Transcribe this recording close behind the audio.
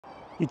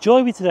You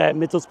join me today at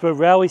Middlesbrough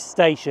railway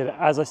station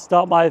as I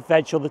start my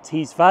adventure on the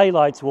Tees Valley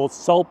line towards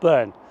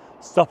Saltburn,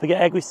 stopping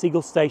at every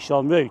single station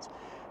en route.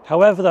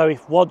 However though,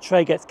 if one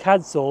train gets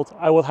cancelled,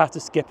 I will have to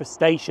skip a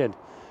station.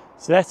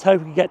 So let's hope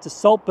we can get to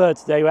Saltburn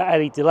today without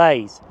any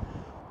delays.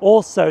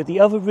 Also,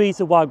 the other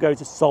reason why I'm going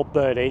to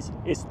Saltburn is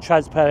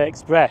TransPennine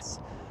Express,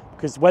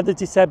 because when the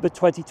December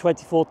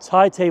 2024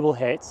 timetable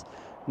hits,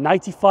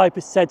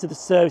 95% of the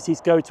services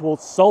going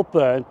towards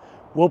Saltburn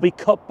will be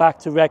cut back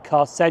to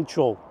Redcar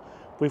Central,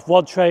 with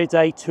one train a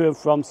day to and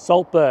from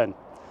Saltburn.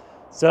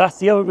 So that's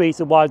the other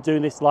reason why I'm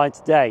doing this line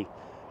today.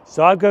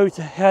 So I'm going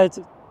to head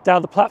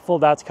down the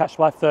platform now to catch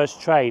my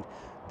first train,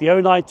 the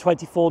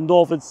 0924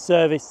 Northern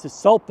service to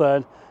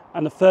Saltburn,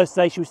 and the first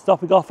station we're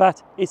stopping off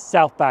at is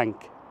South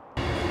Bank.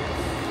 The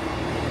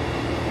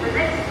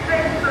next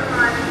train to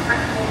arrive at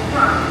platform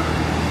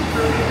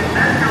 1 will be the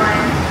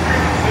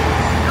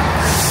 0926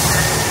 Northern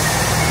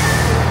service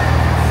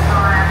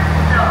via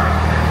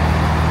Darlington.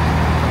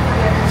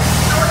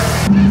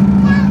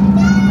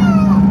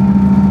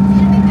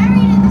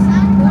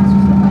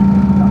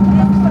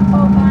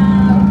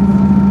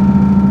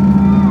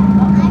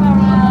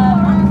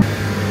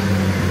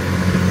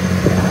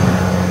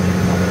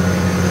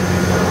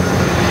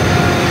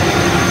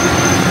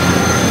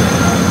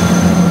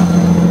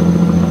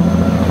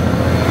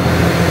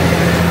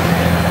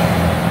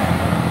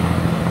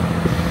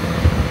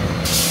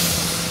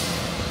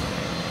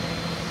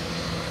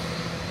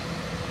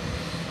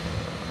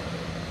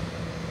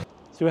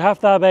 So we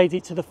have now made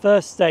it to the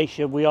first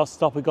station we are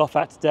stopping off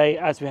at today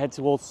as we head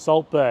towards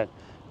Saltburn.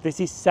 This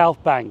is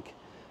South Bank,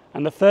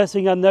 and the first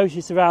thing I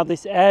notice around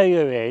this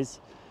area is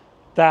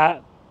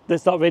that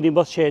there's not really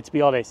much here, to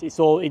be honest.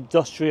 It's all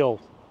industrial.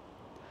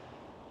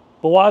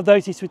 But what I've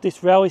noticed with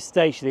this railway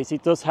station is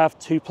it does have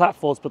two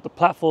platforms, but the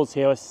platforms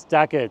here are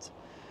staggered.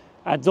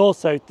 And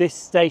also this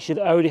station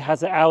only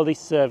has an hourly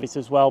service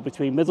as well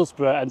between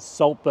Middlesbrough and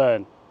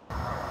Saltburn.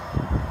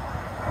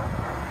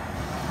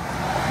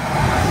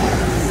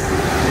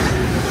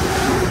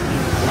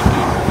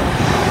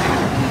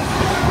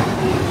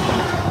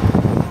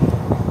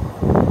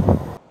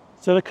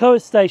 So the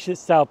current station at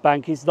South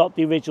Bank is not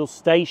the original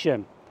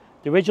station.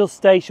 The original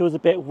station was a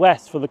bit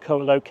west from the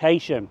current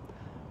location,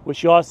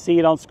 which you are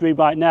seeing on screen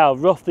right now,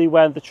 roughly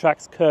when the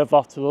tracks curve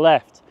off to the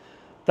left.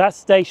 That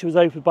station was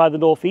opened by the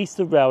North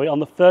Eastern Railway on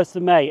the 1st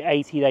of May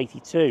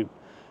 1882,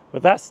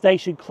 but that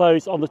station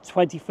closed on the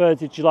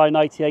 23rd of July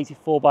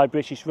 1984 by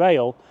British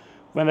Rail,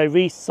 when they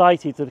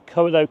re-sited to the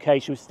current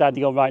location we're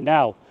standing on right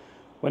now.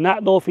 When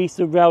that North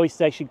Eastern Railway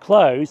station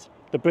closed,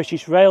 the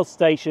British Rail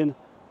station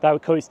that we're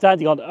currently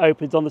standing on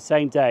opened on the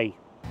same day.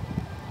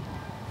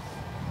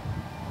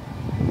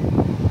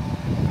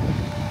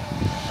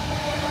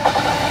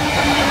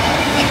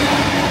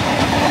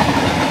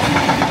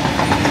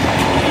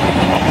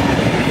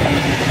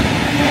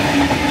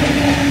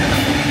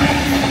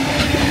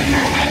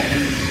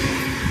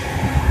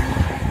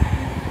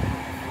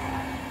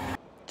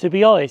 To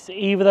be honest,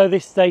 even though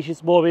this station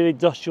is more of an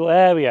industrial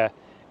area,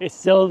 it's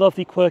still a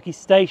lovely quirky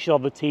station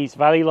on the Tees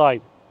Valley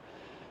line.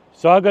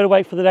 So I'm going to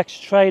wait for the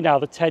next train now,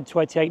 the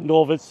 1028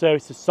 Northern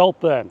service to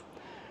Saltburn.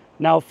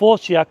 Now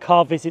unfortunately I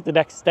can't visit the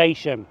next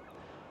station.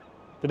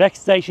 The next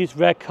station is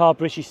Redcar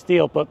British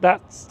Steel, but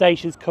that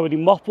station is currently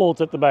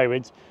mothballed at the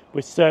moment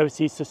with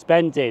services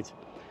suspended.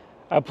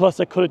 And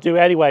plus I couldn't do it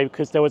anyway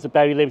because there was a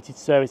very limited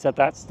service at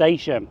that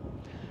station.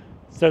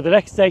 So the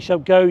next station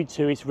I'm going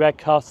to is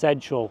Redcar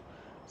Central.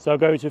 So I'm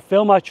going to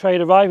film my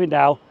train arriving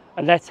now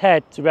and let's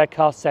head to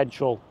Redcar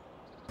Central.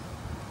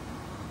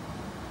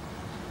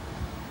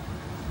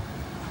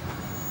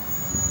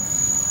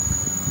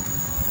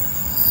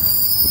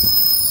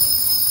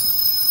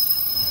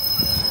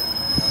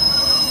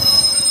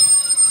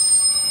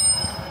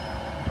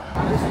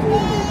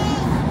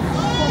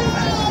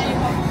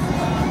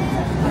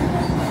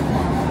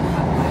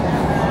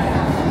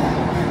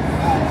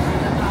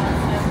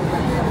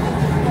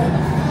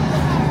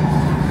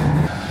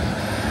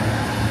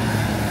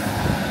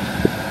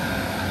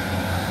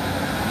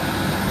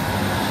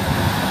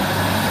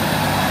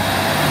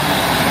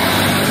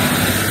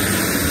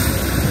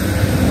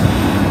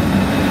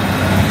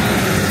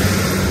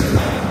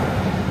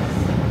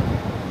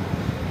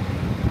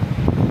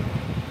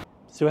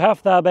 So we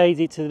have now made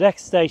it to the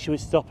next station we're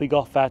stopping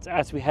off at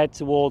as we head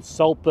towards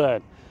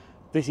Saltburn.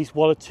 This is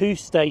one of two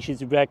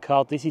stations in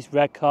Redcar. This is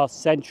Redcar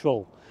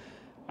Central.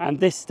 And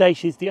this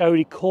station is the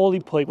only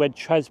calling point when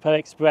TransPennine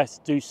Express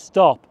do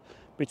stop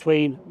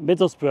between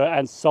Middlesbrough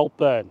and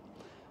Saltburn.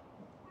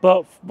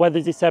 But when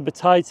the December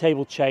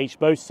timetable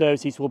changed, most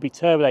services will be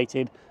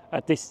terminated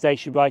at this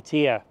station right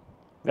here,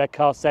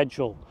 Redcar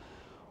Central.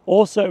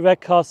 Also at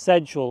Redcar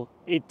Central,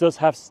 it does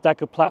have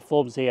staggered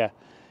platforms here.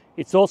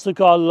 It's also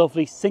got a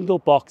lovely single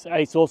box and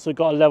it's also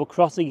got a level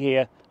crossing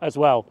here as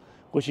well,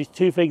 which is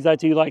two things I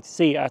do like to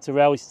see at a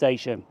railway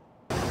station.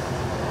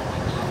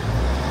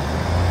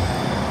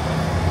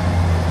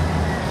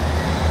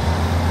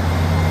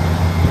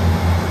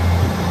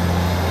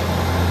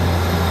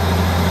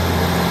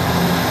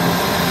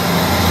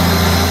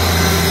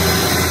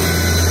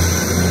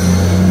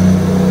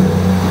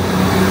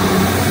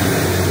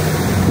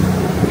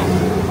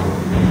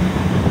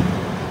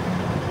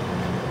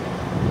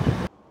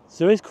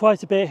 So there is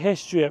quite a bit of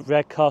history at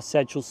Redcar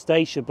Central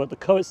station, but the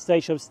current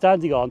station I'm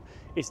standing on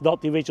is not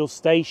the original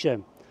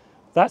station.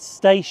 That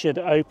station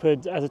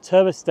opened as a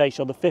terminus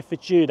station on the 5th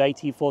of June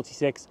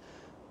 1846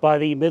 by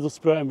the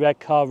Middlesborough and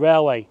Redcar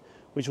Railway,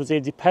 which was an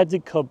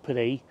independent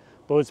company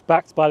but was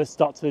backed by the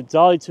Stockton and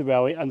Darlington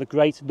Railway and the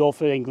Great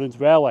Northern England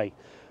Railway.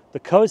 The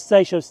current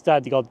station I'm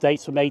standing on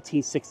dates from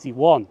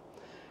 1861.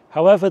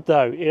 However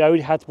though, it only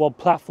had one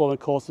platform and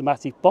caused a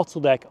massive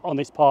bottleneck on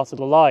this part of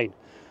the line.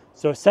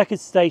 So a second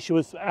station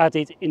was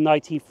added in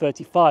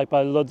 1935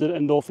 by the London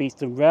and North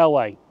Eastern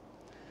Railway.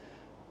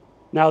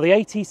 Now the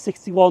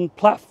 1861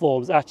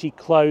 platforms actually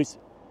closed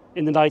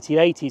in the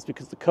 1980s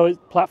because the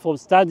current platform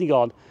standing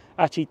on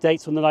actually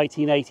dates from the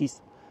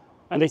 1980s,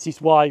 and this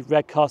is why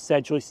Redcar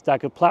Central is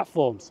staggered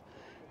platforms.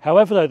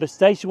 However though, the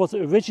station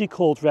wasn't originally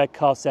called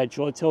Redcar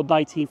Central until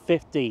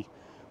 1950,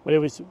 when it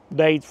was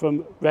named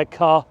from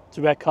Redcar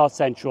to Redcar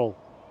Central.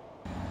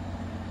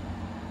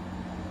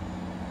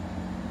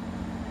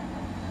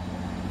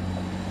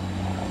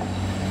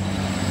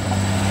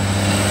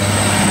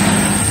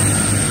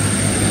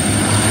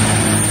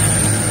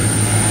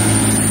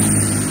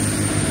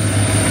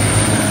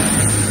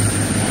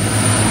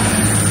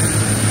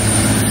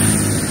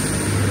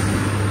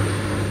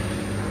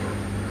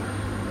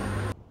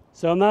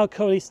 So I'm now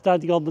currently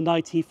standing on the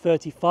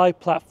 1935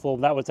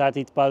 platform that was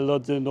added by the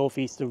London and North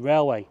Eastern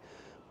Railway.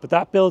 But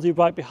that building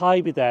right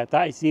behind me there,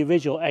 that is the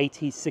original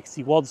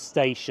 1861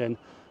 station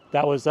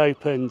that was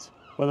opened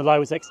when the line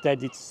was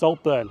extended to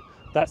Saltburn,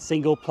 that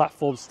single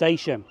platform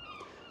station.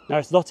 Now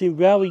it's not in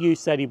railway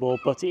use anymore,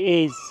 but it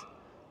is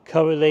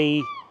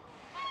currently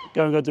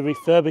going under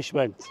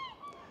refurbishment.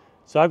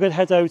 So I'm going to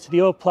head over to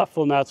the other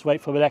platform now to wait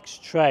for the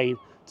next train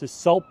to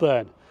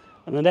Saltburn.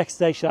 And the next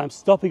station I'm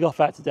stopping off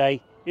at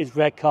today is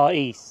Redcar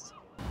East.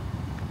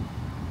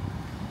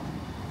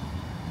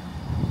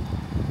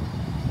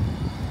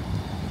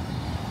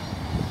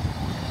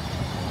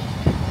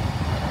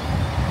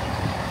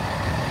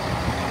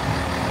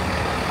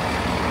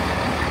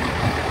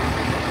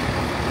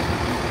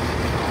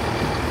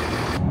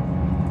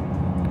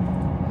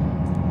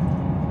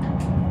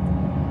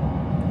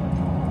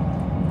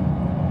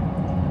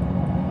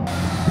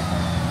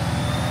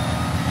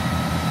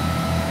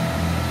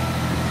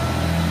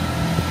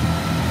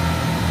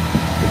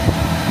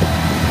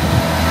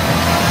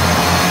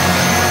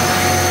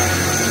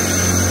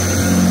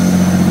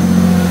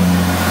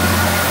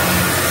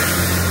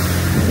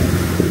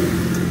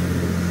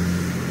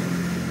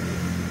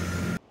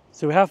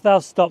 So we have now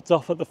stopped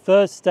off at the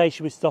first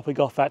station we're stopping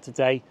off at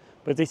today,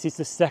 but this is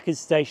the second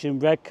station,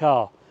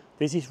 Redcar.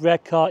 This is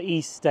Redcar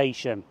East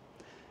Station.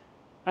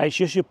 And it's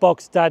just your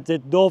bog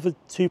standard northern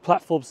two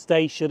platform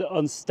station,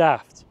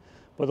 unstaffed.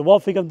 But the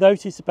one thing I've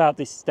noticed about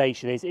this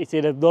station is it's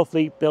in a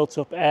lovely built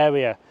up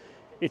area.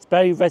 It's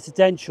very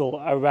residential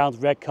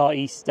around Redcar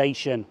East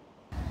Station.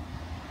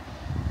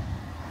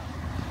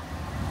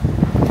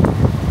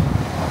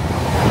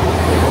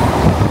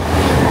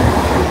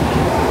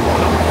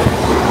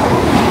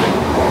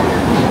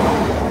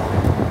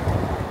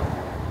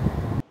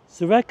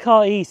 So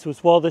Redcar East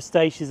was one of the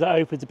stations that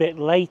opened a bit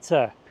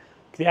later.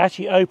 It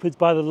actually opened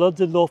by the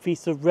London North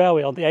Eastern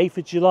Railway on the 8th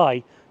of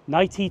July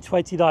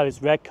 1929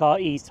 as Redcar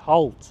East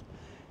Halt.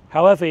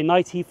 However, in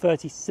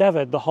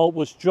 1937 the halt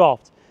was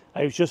dropped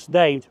and it was just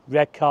named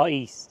Redcar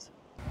East.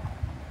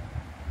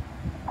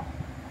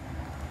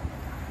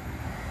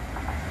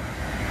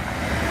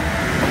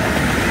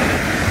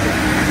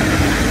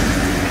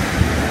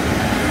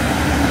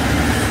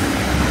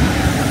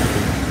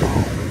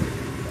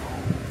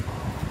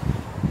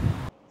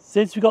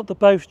 Since we got the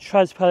both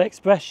TransPennine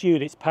Express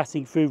units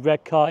passing through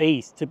Redcar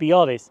East, to be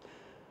honest,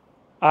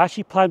 I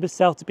actually planned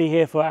myself to be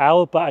here for an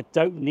hour, but I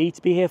don't need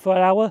to be here for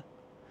an hour.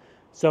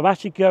 So I'm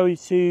actually going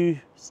to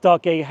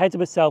start getting ahead of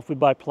myself with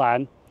my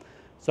plan.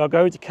 So I'm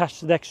going to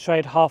catch the next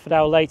train half an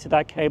hour later that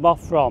I came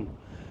off from.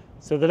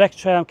 So the next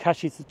train I'm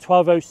catching is the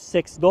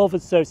 12:06 Northern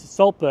service to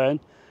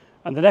Saltburn,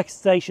 and the next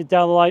station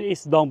down the line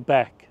is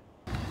Longbeck.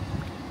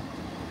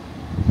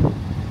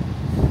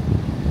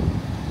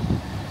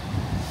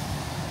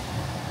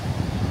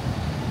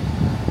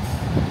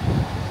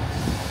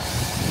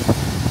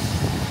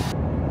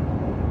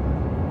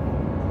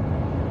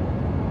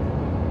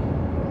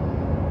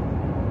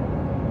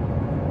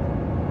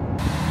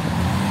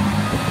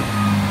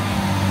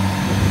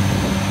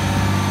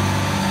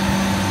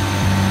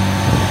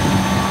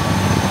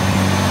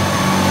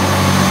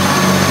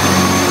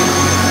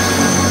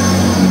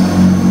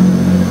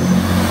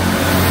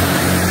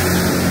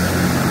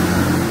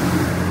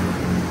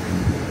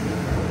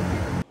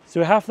 So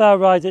we have now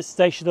arrived at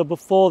station number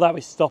 4 that we're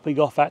stopping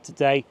off at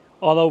today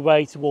on our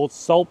way towards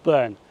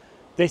Saltburn.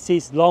 This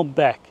is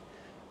Longbeck,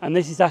 and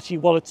this is actually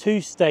one of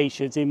two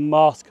stations in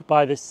Marske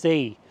by the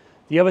Sea.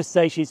 The other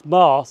station is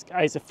Marske,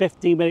 and it's a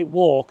 15-minute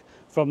walk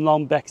from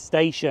Longbeck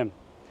station.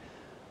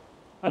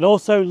 And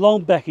also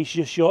Longbeck is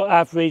just your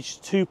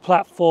average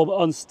two-platform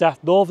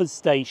unstaffed northern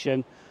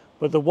station,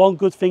 but the one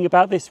good thing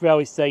about this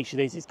railway station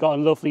is it's got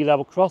a lovely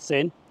level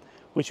crossing,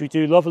 which we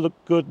do love a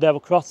good level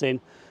crossing,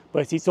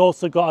 but it's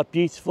also got a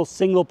beautiful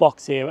single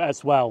box here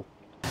as well.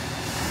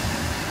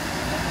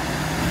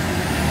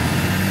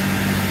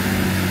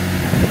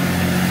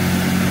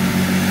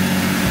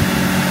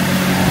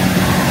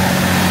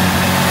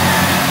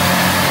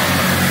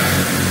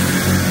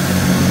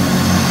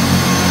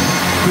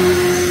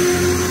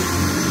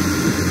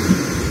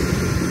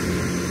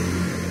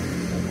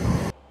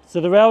 So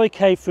the railway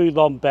came through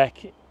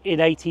Lombeck in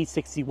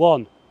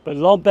 1861, but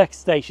Lombeck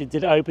station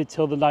didn't open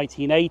until the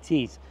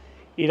 1980s.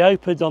 It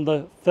opened on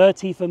the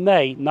 13th of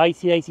May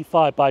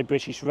 1985 by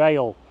British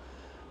Rail.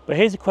 But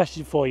here's a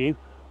question for you.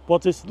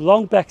 What does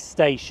Lombeck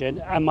station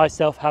and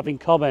myself have in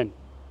common?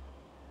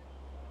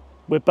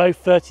 We're both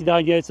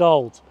 39 years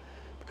old.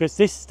 Because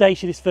this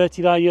station is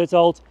 39 years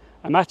old,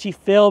 I'm actually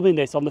filming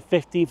this on the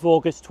 15th of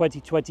August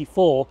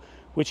 2024,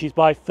 which is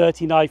my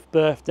 39th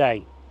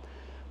birthday.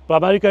 But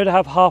I'm only going to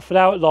have half an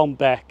hour at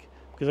Lombeck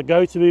because I'm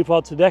going to move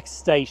on to the next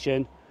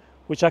station,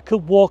 which I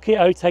could walk it,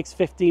 only takes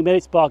 15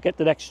 minutes, but I'll get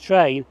the next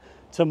train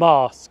to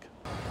Marske.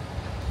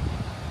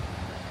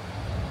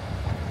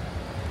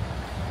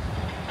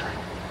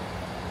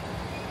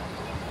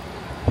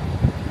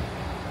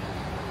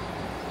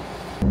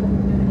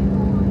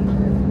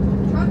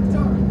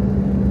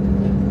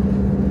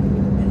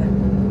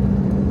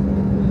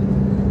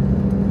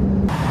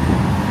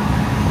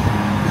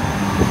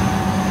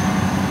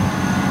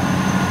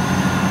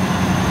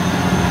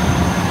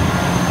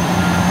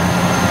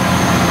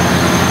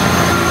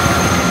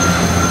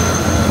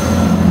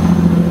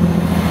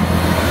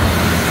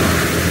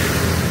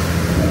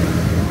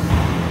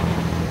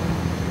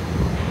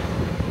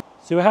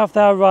 So we have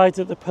now arrived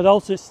at the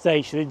penultimate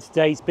station in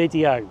today's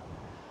video.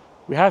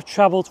 We have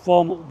travelled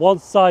from one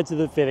side of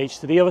the village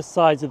to the other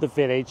side of the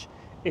village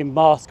in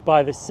Marske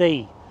by the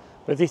Sea.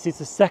 But this is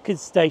the second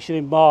station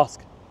in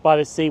Marske by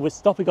the Sea we're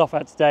stopping off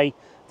at today.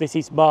 This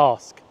is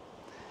Marske.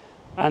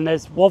 And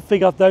there's one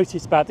thing I've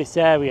noticed about this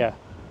area.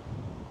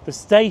 The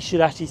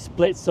station actually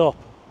splits up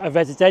a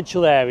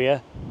residential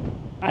area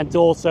and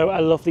also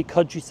a lovely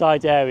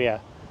countryside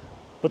area.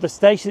 But the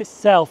station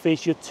itself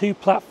is your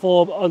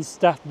two-platform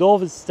unstaffed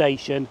northern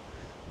station,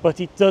 but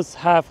it does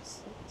have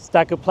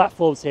staggered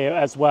platforms here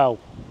as well.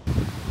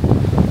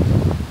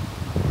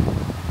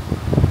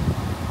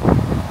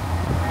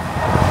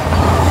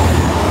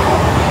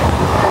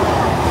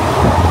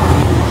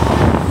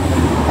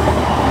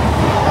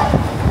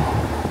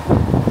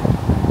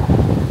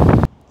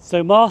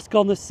 So Marske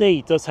on the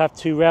Sea does have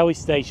two railway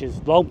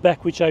stations, Lombeck,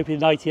 which opened in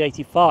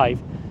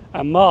 1985,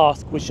 and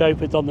Marske, which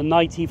opened on the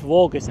 19th of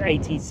August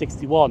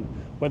 1861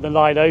 when the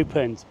line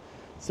opened.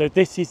 So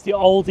this is the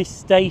oldest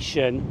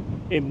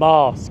station in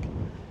Marske.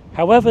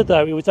 However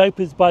though, it was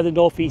opened by the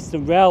North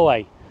Eastern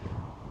Railway,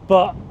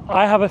 but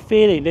I have a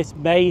feeling this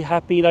may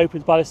have been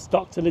opened by the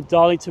Stockton and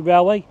Darlington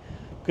Railway,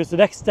 because the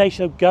next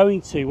station I'm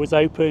going to was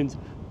opened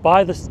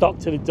by the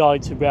Stockton and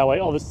Darlington Railway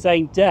on the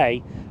same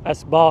day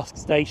as Marske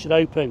station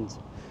opened.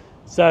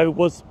 So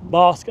was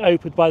Marske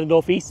opened by the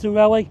North Eastern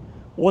Railway?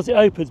 Or was it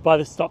opened by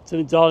the Stockton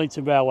and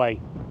Darlington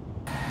Railway?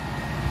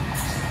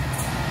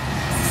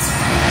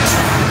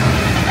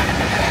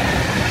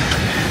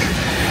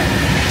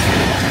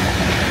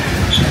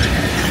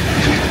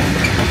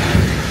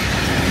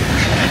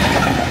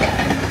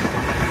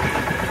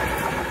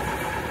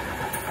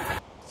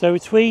 So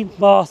between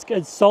Marske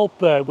and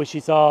Saltburn, which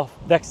is our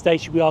next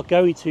station we are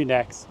going to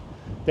next,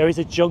 there is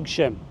a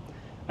junction.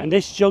 And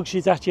this junction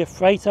is actually a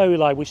freight-only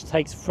line which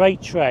takes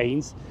freight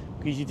trains,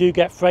 because you do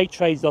get freight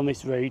trains on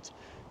this route,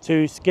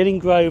 to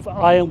Skillingrove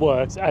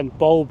Ironworks and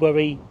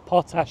Bolbury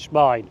Potash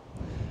Mine.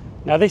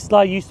 Now this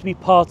line used to be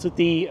part of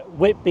the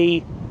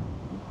Whitby,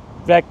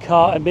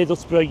 Redcar and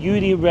Middlesborough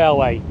Union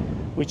Railway,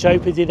 which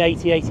opened in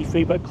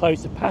 1883 but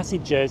closed to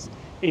passengers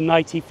in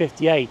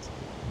 1958.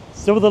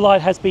 Some of the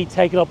line has been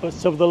taken up, but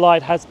some of the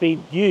line has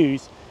been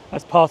used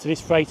as part of this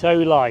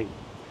freight-only line.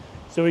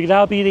 So we'll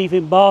now be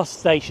leaving Marske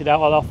station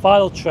out on our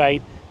final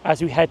train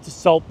as we head to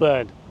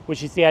Saltburn,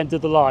 which is the end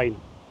of the line.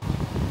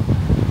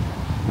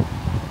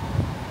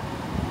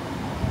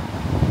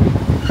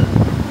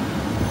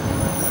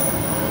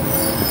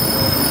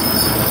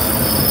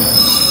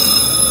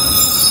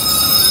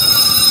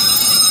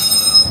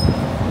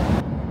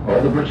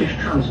 Or the British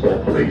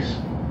Transport Police,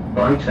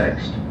 by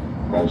text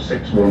on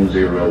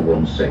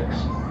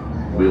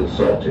 61016. We'll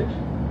sort it.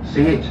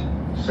 See it,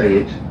 say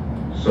it,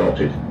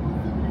 sorted.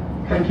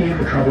 Thank you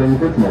for travelling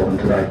with Northern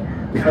today.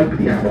 We hope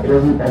you have a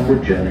pleasant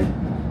onward journey.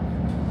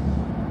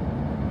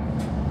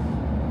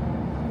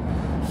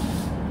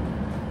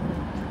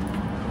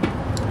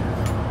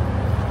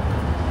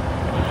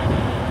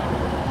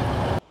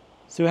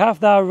 So we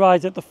have now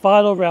arrived at the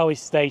final railway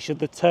station,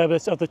 the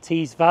terminus of the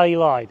Tees Valley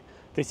line.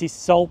 This is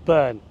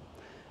Saltburn.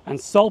 And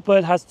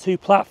Saltburn has two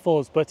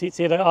platforms, but it's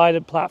in an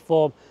island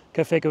platform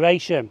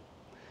configuration.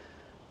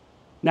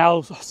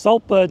 Now,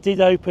 Saltburn did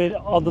open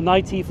on the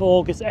 19th of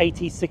August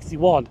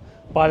 1861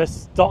 by the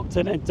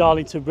Stockton and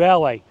Darlington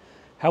Railway.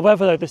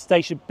 However, though, the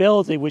station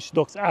building, which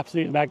looks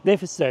absolutely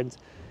magnificent,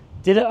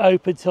 didn't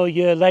open until a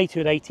year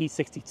later in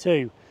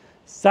 1862.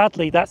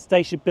 Sadly, that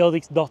station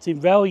building's not in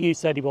railway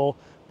use anymore,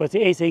 but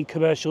it is in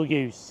commercial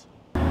use.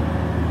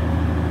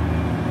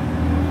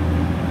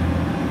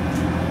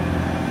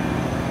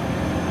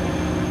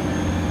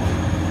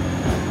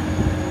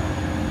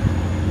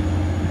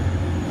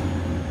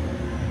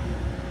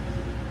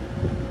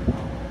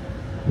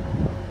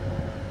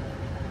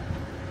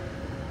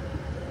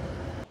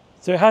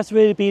 So it has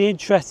really been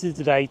interesting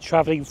today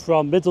travelling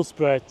from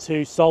Middlesbrough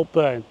to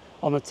Saltburn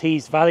on the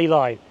Tees Valley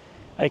line.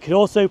 And you can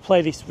also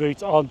play this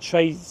route on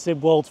Train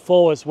Sim World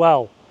 4 as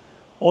well,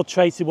 or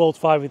Train Sim World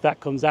 5 if that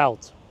comes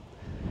out.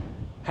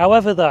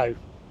 However though,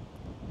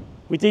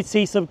 we did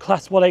see some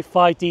Class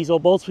 185 diesel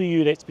multiple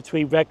units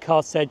between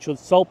Redcar Central and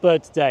Saltburn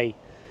today,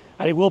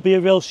 and it will be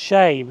a real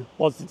shame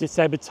once the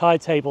December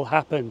timetable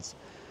happens,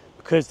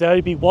 because there'll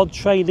only be one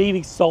train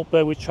leaving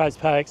Saltburn with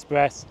TransPennine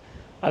Express,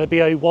 and there'll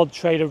be only one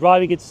train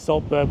arriving into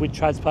Saltburn with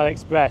TransPennine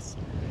Express.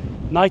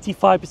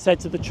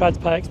 95% of the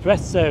TransPennine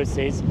Express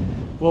services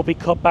will be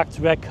cut back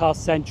to Redcar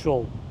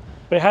Central.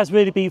 But it has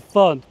really been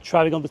fun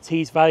travelling on the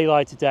Tees Valley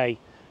line today.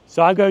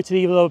 So I'm going to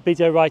leave a little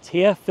video right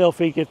here. Feel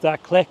free to give that a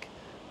click.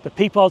 The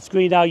people on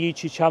screen now,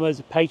 YouTube channels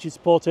and Patreon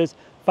supporters,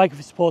 thank you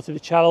for supporting the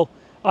channel.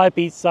 I've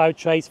been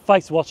SarahWithTheTrains.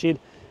 Thanks for watching.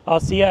 I'll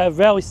see you at a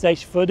railway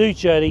station for a new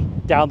journey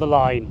down the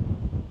line.